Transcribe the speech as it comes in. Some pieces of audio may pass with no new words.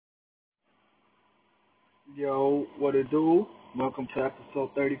Yo, what it do? Welcome to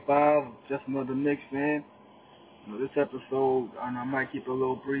episode 35 of Just Another Knicks Fan. This episode, and I might keep it a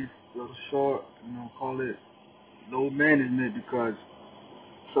little brief, a little short, call it load management because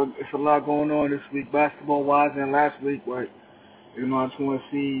it's a lot going on this week basketball-wise and last week, but, I just want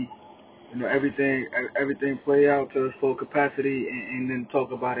to see, everything play out to its full capacity and then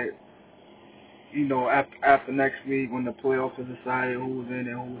talk about it, after next week when the playoffs are decided, who's in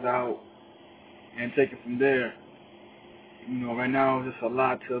and who's out, and take it from there. Right now it's just a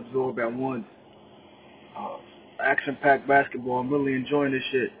lot to absorb at once. Uh, Action-packed basketball. I'm really enjoying this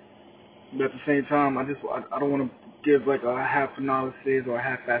shit. But at the same time, I don't want to give like a half analysis or a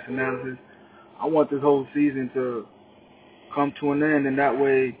half-ass analysis. I want this whole season to come to an end, and that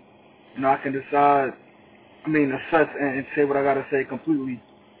way, I can decide. Assess and say what I gotta say completely.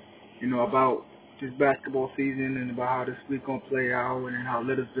 About this basketball season and about how this week gonna play out and how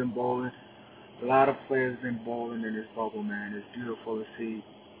Litter's been balling. A lot of players been balling in this bubble, man. It's beautiful to see.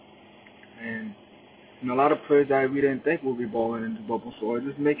 And a lot of players that we didn't think would be balling in this bubble. So it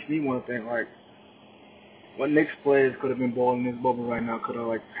just makes me want to think like, what Knicks players could have been balling in this bubble right now? Could have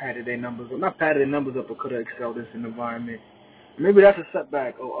like padded their numbers, or not padded their numbers up, but could have excelled in this environment. Maybe that's a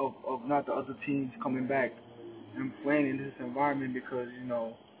setback of not the other teams coming back and playing in this environment because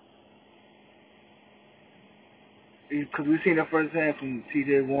we've seen it firsthand from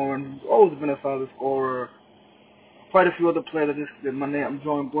T.J. Warren, who's always been a solid scorer. Quite a few other players. I'm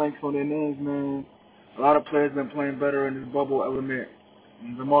drawing blanks on their names, man. A lot of players been playing better in this bubble element.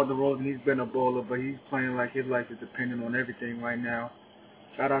 And DeMar DeRozan, he's been a baller, but he's playing like his life is dependent on everything right now.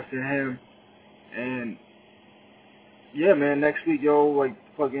 Shout out to him. And yeah, man, next week, like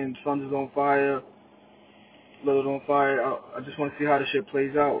fucking Suns is on fire, Lillard's on fire. I just want to see how the shit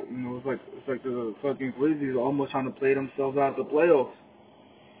plays out. It's like the fucking Grizzlies are almost trying to play themselves out of the playoffs.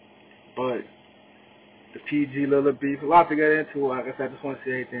 But the PG Lillard beef, a lot to get into. Like I said, I just want to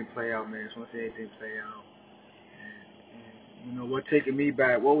see everything play out, man. Just want to see everything play out. What taking me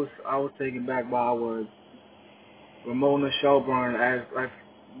back? I was taken back by was Ramona Shelburne, as like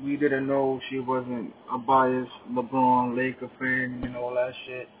we didn't know she wasn't a biased LeBron Laker fan, all that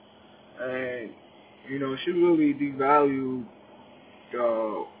shit, and she really devalued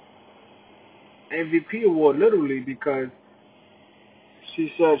the MVP award literally because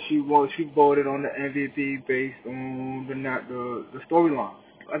she said she voted on the MVP based on the storyline.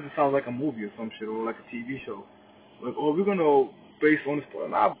 That just sounds like a movie or some shit or like a TV show. Like, oh, we're gonna base on the story,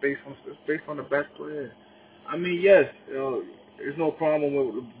 not based on the best player. Yes, there's no problem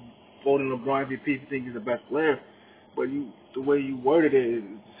with voting LeBron MVP if you think he's the best player, but the way you worded it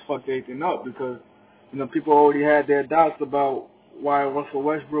just fucked everything up because people already had their doubts about why Russell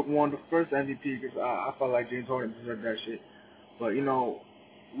Westbrook won the first MVP because I felt like James Harden deserved that shit. But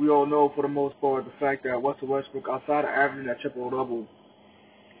we all know for the most part the fact that Russell Westbrook, outside of averaging that triple double,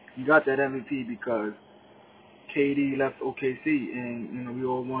 he got that MVP because KD left OKC, and we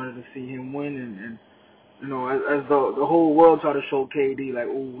all wanted to see him win, and as the whole world tried to show KD like,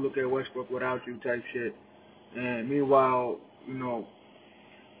 oh, look at Westbrook without you type shit, and meanwhile,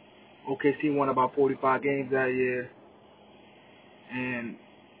 OKC won about 45 games that year, and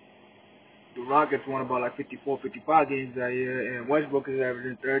the Rockets won about like 54, 55 games that year, and Westbrook is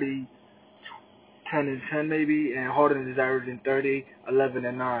averaging 30, 10 and 10 maybe, and Harden is averaging 30, 11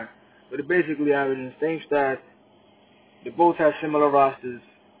 and 9. But they're basically averaging the same stats. They both have similar rosters.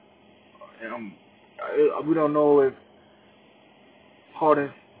 We don't know if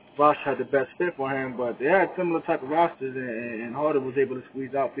Harden's roster had the best fit for him, but they had similar type of rosters, and Harden was able to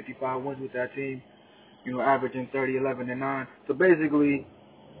squeeze out 55 wins with that team, averaging 30, 11, and 9. So basically,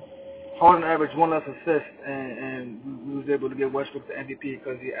 Harden averaged one less assist, and we was able to get Westbrook the MVP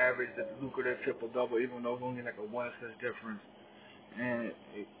because he averaged a lucrative triple-double, even though it was only like a one assist difference. And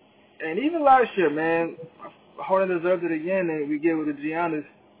even last year, man, Harden deserved it again, and we gave it to Giannis.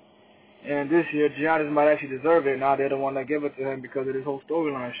 And this year, Giannis might actually deserve it. Now they're the one that give it to him because of this whole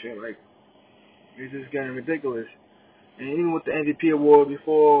storyline shit. Like, it's just getting ridiculous. And even with the MVP award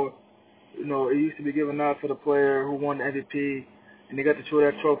before, it used to be given out to the player who won the MVP, and they got to show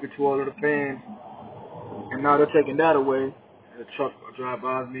that trophy to all of the fans. And now they're taking that away. The truck drive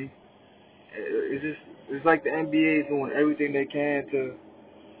by me. It's like the NBA is doing everything they can to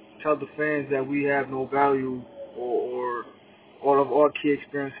tell the fans that we have no value or all of our key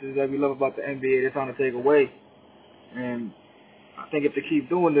experiences that we love about the NBA, they're trying to take away. And I think if they keep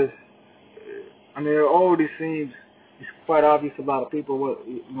doing this, it already seems it's quite obvious to a lot of people what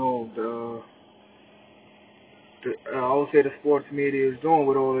I would say the sports media is doing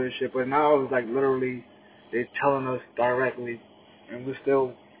with all this shit. But now it's like literally they're telling us directly, and we're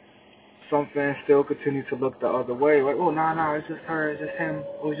still some fans still continue to look the other way, like, oh, nah, it's just her, it's just him,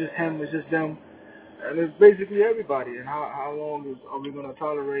 oh, it's just him, it's just them, and it's basically everybody. And how long are we gonna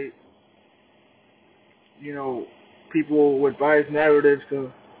tolerate, you know, people with biased narratives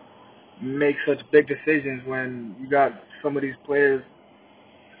to make such big decisions when you got some of these players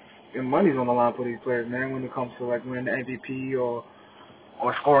and money's on the line for these players, man, when it comes to like winning the MVP or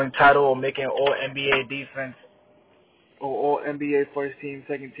scoring title or making all NBA defense or all NBA first team,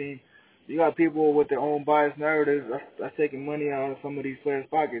 second team. You got people with their own biased narratives that's taking money out of some of these players'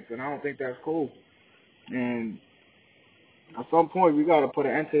 pockets, and I don't think that's cool. And at some point, we got to put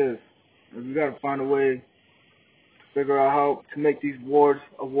an end to this. We got to find a way to figure out how to make these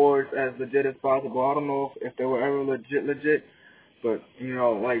awards as legit as possible. I don't know if they were ever legit, but, you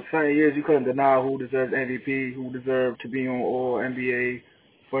know, like certain years you couldn't deny who deserved MVP, who deserved to be on all NBA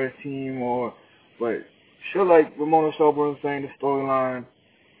first team, but shit like Ramona Shelburne saying the storyline,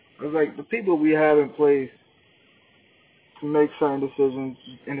 it's like the people we have in place to make certain decisions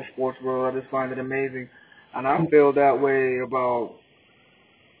in the sports world, I just find it amazing. And I feel that way about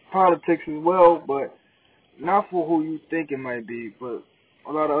politics as well, but not for who you think it might be, but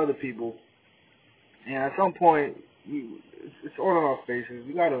a lot of other people. And at some point, it's all on our faces.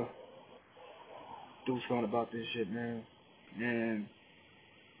 We gotta do something about this shit, man. And,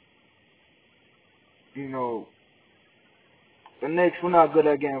 you know, the Knicks were not good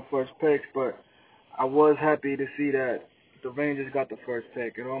at getting first picks, but I was happy to see that the Rangers got the first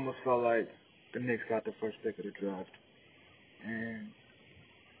pick. It almost felt like the Knicks got the first pick of the draft. And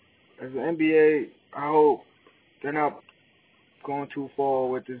as the NBA, I hope they're not going too far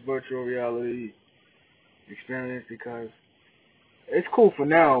with this virtual reality experience because it's cool for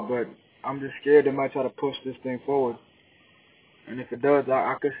now, but I'm just scared they might try to push this thing forward. And if it does,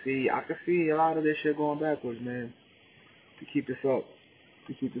 I could see a lot of this shit going backwards, man. To keep this up.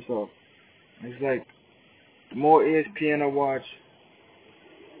 It's like the more ESPN I watch,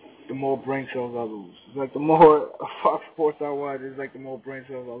 the more brain cells I lose. It's like the more Fox Sports I watch, it's like the more brain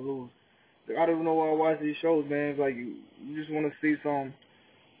cells I lose. Like, I don't even know why I watch these shows, man. It's like you just want to see some.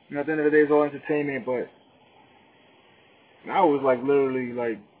 You know, at the end of the day, it's all entertainment, but I was like literally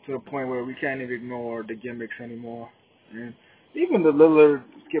like to the point where we can't even ignore the gimmicks anymore. And even the Lillard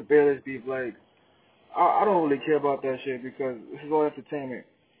Skip Bayless beef, like I don't really care about that shit because this is all entertainment.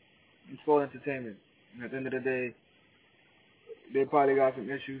 It's all entertainment. And at the end of the day, they probably got some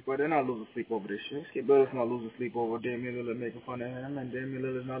issues, but they're not losing sleep over this shit. Skip Bayless not losing sleep over Damian Lillard making fun of him, and Damian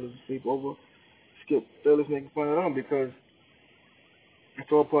Lillard's not losing sleep over Skip Bayless making fun of them because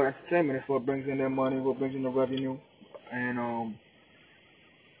it's all part of entertainment. It's what brings in their money, what brings in the revenue. And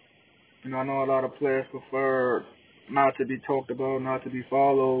you know, I know a lot of players prefer not to be talked about, not to be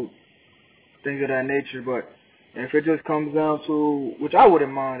followed, things of that nature, but if it just comes down to, which I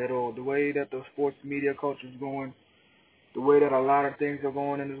wouldn't mind at all, the way that the sports media culture is going, the way that a lot of things are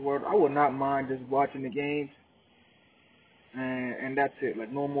going in this world, I would not mind just watching the games, and that's it.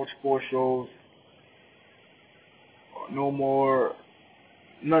 Like, no more sports shows, no more,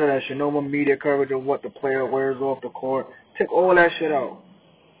 none of that shit, no more media coverage of what the player wears off the court. Take all that shit out,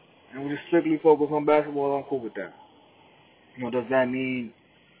 and we just strictly focus on basketball. I'm cool with that. You know, does that mean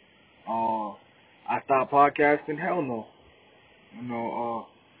I stop podcasting? Hell no. You know,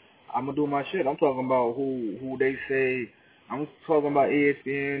 I'm gonna do my shit. I'm talking about who they say. I'm talking about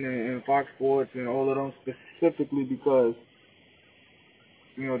ESPN and Fox Sports and all of them specifically because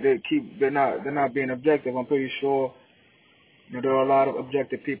you know they're not being objective. I'm pretty sure you know there are a lot of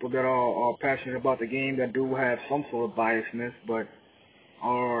objective people that are passionate about the game that do have some sort of biasness, but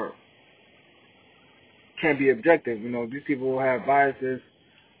are can't be objective. You know, these people have biases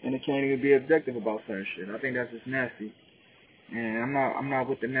and they can't even be objective about certain shit. I think that's just nasty. And I'm not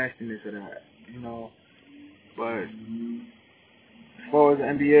with the nastiness of that, you know. But as far as the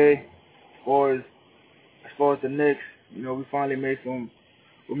NBA, as far as the Knicks, you know,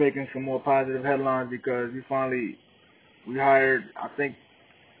 we're making some more positive headlines because we hired, I think,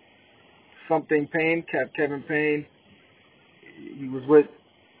 Kevin Payne. He was with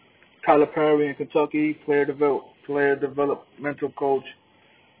Kyler Perry in Kentucky, player developmental coach,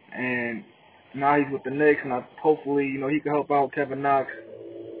 and now he's with the Knicks, and hopefully, you know, he can help out Kevin Knox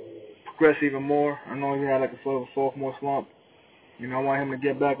progress even more. I know he had like a sort of sophomore slump. You know, I want him to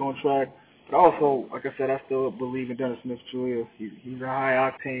get back on track. But also, like I said, I still believe in Dennis Smith Trulia. He's a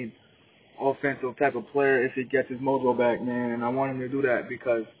high-octane offensive type of player if he gets his mojo back, man. And I want him to do that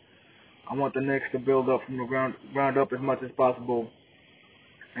because I want the Knicks to build up from the ground up as much as possible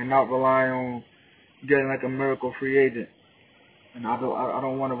and not rely on getting like a miracle free agent. And I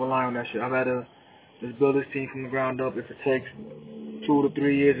don't want to rely on that shit. I'd rather just build this team from the ground up. If it takes 2 to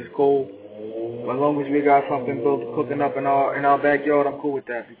 3 years, it's cool. But as long as we got something built cooking up in our backyard, I'm cool with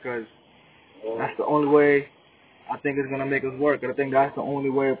that because that's the only way I think it's gonna make us work. And I think that's the only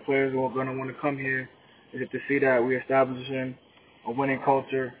way players are gonna want to come here is if they see that we're establishing a winning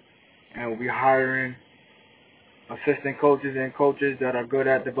culture and we're hiring assistant coaches and coaches that are good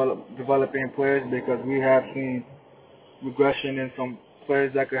at developing players because we have seen regression in some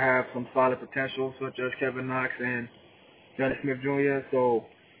players that could have some solid potential, such as Kevin Knox and Dennis Smith Jr. So,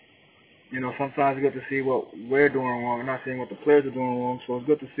 sometimes it's good to see what we're doing wrong. I'm not saying what the players are doing wrong. So it's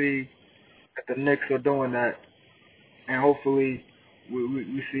good to see that the Knicks are doing that. And hopefully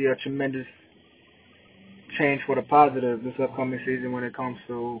we see a tremendous change for the positive this upcoming season when it comes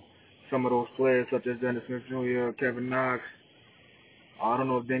to some of those players such as Dennis Smith Jr., Kevin Knox. I don't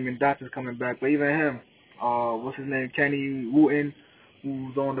know if Damian Dotson's coming back, but even him, what's his name, Kenny Wooten,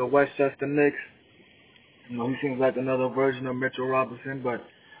 who's on the Westchester Knicks. He seems like another version of Mitchell Robinson, but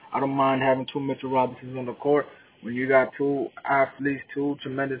I don't mind having two Mitchell Robinsons on the court. When you got two athletes, two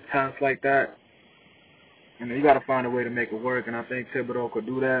tremendous talents like that, you got to find a way to make it work, and I think Thibodeau could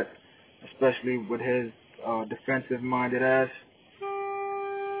do that, especially with his defensive-minded ass.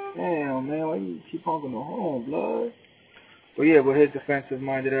 Damn, man, why you keep honking the horn, blood? But yeah, with his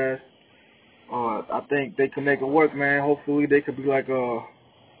defensive-minded ass, I think they can make it work, man. Hopefully they could be like a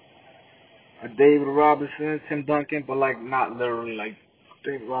David Robinson, Tim Duncan, but like not literally like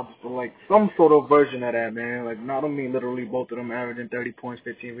David Robinson, but like some sort of version of that, man. Like, I don't mean literally both of them averaging 30 points,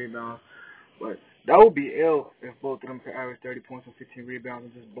 15 rebounds, but that would be ill if both of them could average 30 points and 15 rebounds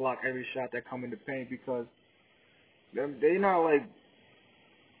and just block every shot that come in the paint because they not like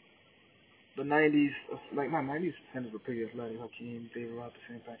the 90s, like not 90s centers were pretty athletic, Hakeem, David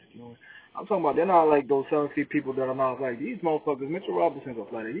Robinson, Patrick Ewing. I'm talking about they're not like those 7 feet people that are not like these motherfuckers. Mitchell Robinson's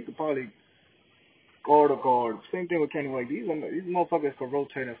athletic. He could probably guard or guard. Same thing with Kenny Wayne. These motherfuckers can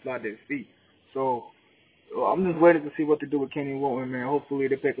rotate and slide their feet. So I'm just waiting to see what they do with Kenny Wooten, man. Hopefully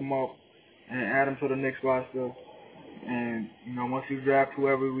they pick him up and add him to the Knicks roster. And once we draft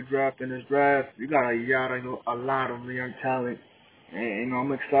whoever we draft in this draft, we got a lot of young talent. And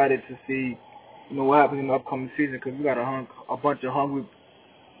I'm excited to see what happens in the upcoming season because we got a bunch of hungry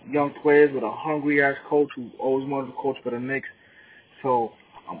young players with a hungry ass coach who always wanted to coach for the Knicks. So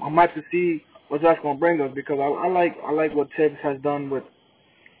I'm about to see what that's gonna bring us because I like what Tibbs has done with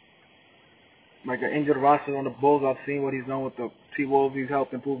like an injured roster on the Bulls. I've seen what he's done with the T-Wolves. He's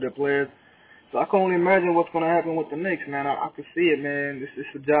helped improve their players. So I can only imagine what's gonna happen with the Knicks, man. I can see it, man. This is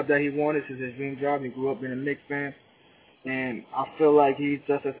the job that he wanted. This is his dream job. He grew up being a Knicks fan, and I feel like he's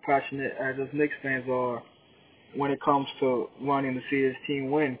just as passionate as us Knicks fans are when it comes to wanting to see his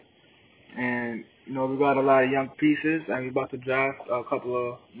team win. And we got a lot of young pieces, and we're about to draft a couple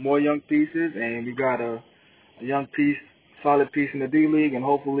of more young pieces, and we got a young piece, solid piece in the D League, and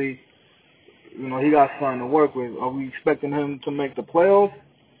hopefully, he got something to work with. Are we expecting him to make the playoffs?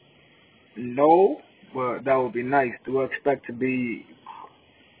 No, but that would be nice. Do I expect to be,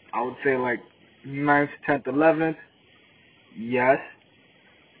 I would say, like 9th, 10th, 11th? Yes.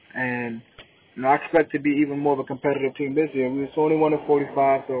 And I expect to be even more of a competitive team this year. We only won at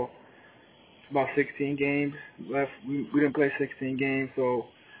 45, so it's about 16 games left. We didn't play 16 games, so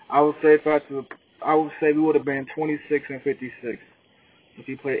I would say we would have been 26 and 56 if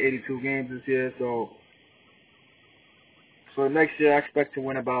we played 82 games this year. So next year I expect to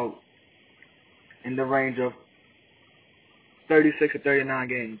win about in the range of 36 or 39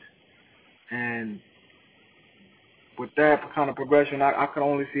 games. And with that kind of progression, I can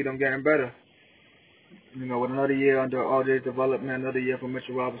only see them getting better. With another year under RJ's development, another year for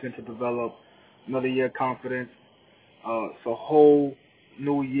Mitchell Robinson to develop, another year of confidence. It's a whole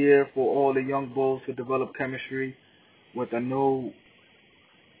new year for all the young bulls to develop chemistry with a new,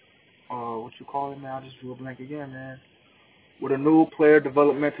 what you call it, man? I just drew a blank again, man. With a new player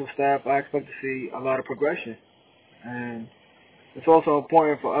developmental staff, I expect to see a lot of progression. And it's also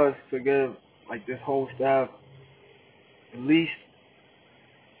important for us to give like this whole staff at least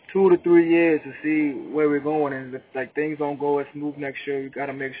 2 to 3 years to see where we're going. And if like things don't go as smooth next year, we got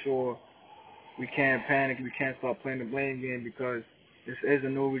to make sure we can't panic. We can't start playing the blame game because this is a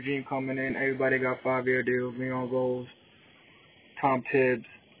new regime coming in. Everybody got 5-year deals. Leon Goals, Tom Tibbs.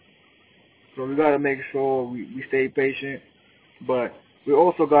 So we got to make sure we stay patient. But we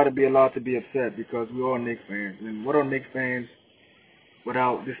also got to be allowed to be upset because we are Knicks fans. And what are Knicks fans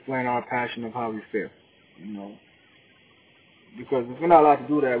without displaying our passion of how we feel? Because if we're not allowed to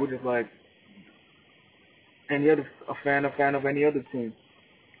do that, we're just like a fan of any other team.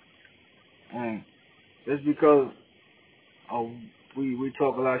 And just because we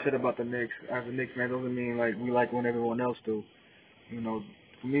talk a lot of shit about the Knicks as a Knicks fan doesn't mean like we like when everyone else do.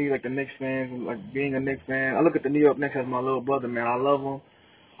 For me, like the Knicks fans, like being a Knicks fan, I look at the New York Knicks as my little brother, man. I love him.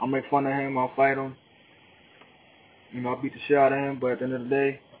 I'll make fun of him. I'll fight him. I'll beat the shit out of him. But at the end of the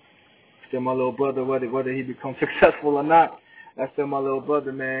day, still my little brother. Whether he becomes successful or not, that's still my little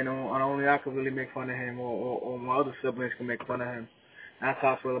brother, man. And only I can really make fun of him, or my other siblings can make fun of him. That's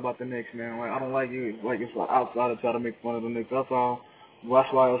how I feel about the Knicks, man. Like I don't like you, like it's like outside to try to make fun of the Knicks. That's all. Well,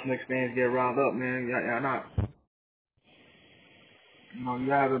 that's why those Knicks fans get riled up, man. Yeah, not.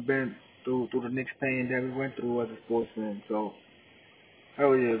 You haven't been through the Knicks pain that we went through as a sports fan. So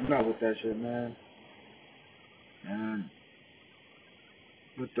hell yeah, not with that shit, man. And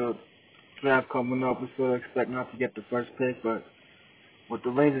with the draft coming up, we sort of expect not to get the first pick, but with the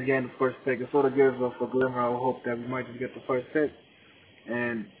Rangers getting the first pick, it sort of gives us a glimmer of hope that we might just get the first pick.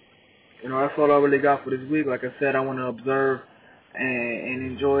 And that's all I really got for this week. Like I said, I want to observe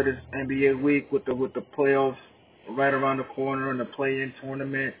and enjoy this NBA week with the playoffs right around the corner and the play-in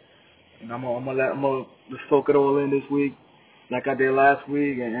tournament. And I'm gonna just soak it all in this week, like I did last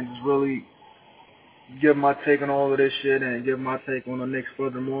week, and just really give my take on all of this shit and give my take on the Knicks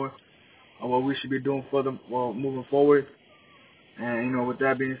furthermore, on what we should be doing moving forward. And with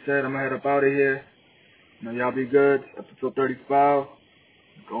that being said, I'm gonna head up out of here. Y'all be good. Episode 35.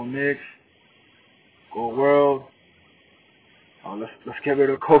 Go Knicks. Go World. Let's get rid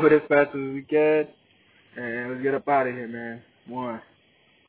of COVID as fast as we can, and let's get up out of here, man. One.